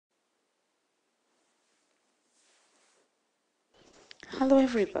Hello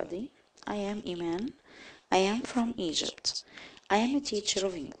everybody, I am Eman. I am from Egypt. I am a teacher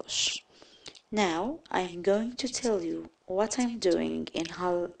of English. Now I am going to tell you what I'm doing in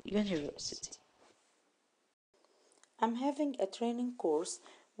Hull University. I'm having a training course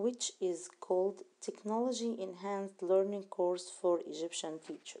which is called Technology Enhanced Learning Course for Egyptian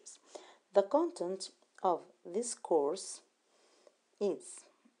Teachers. The content of this course is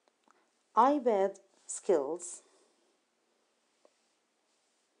iPad skills,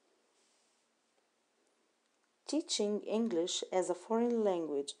 teaching English as a foreign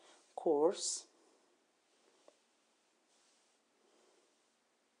language course,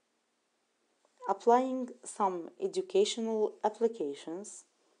 applying some educational applications,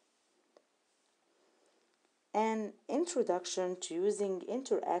 an introduction to using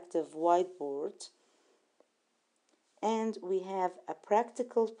interactive whiteboard, and we have a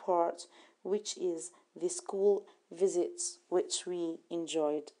practical part which is the school visits, which we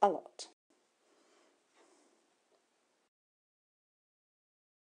enjoyed a lot.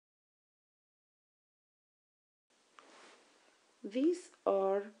 These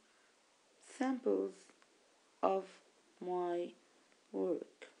are samples of my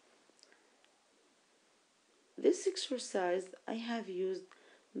work. This exercise I have used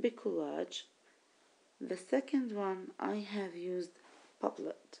Bicolage. The second one I have used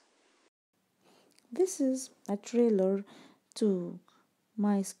Publet. This is a trailer to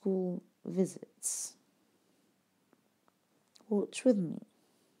my school visits. Watch with me.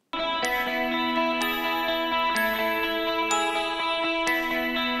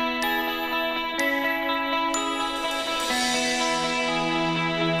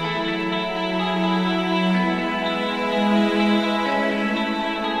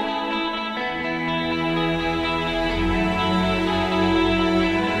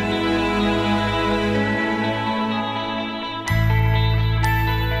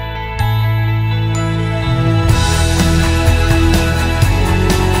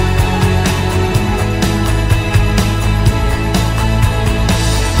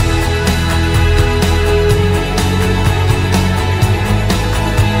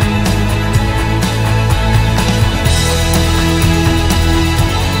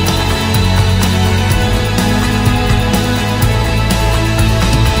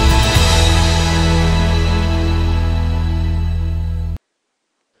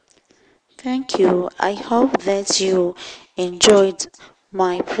 Thank you. I hope that you enjoyed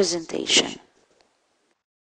my presentation.